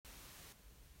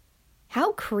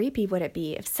How creepy would it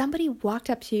be if somebody walked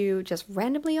up to you just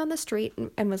randomly on the street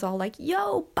and was all like,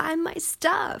 yo, buy my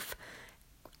stuff?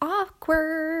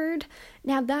 Awkward.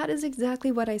 Now that is exactly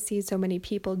what I see so many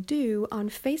people do on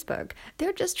Facebook.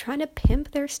 They're just trying to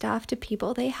pimp their stuff to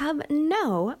people they have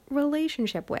no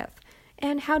relationship with.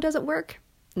 And how does it work?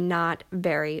 Not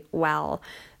very well.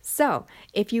 So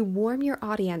if you warm your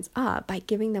audience up by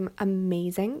giving them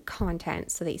amazing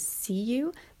content so they see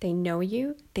you, they know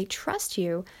you, they trust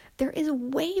you, there is a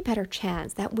way better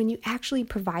chance that when you actually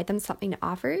provide them something to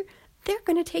offer, they're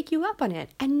going to take you up on it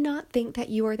and not think that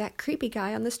you are that creepy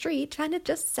guy on the street trying to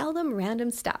just sell them random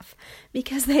stuff,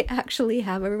 because they actually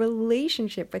have a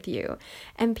relationship with you.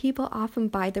 And people often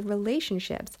buy the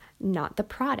relationships, not the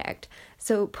product.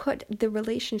 So put the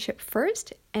relationship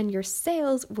first and your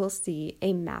sales will see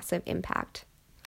a massive impact.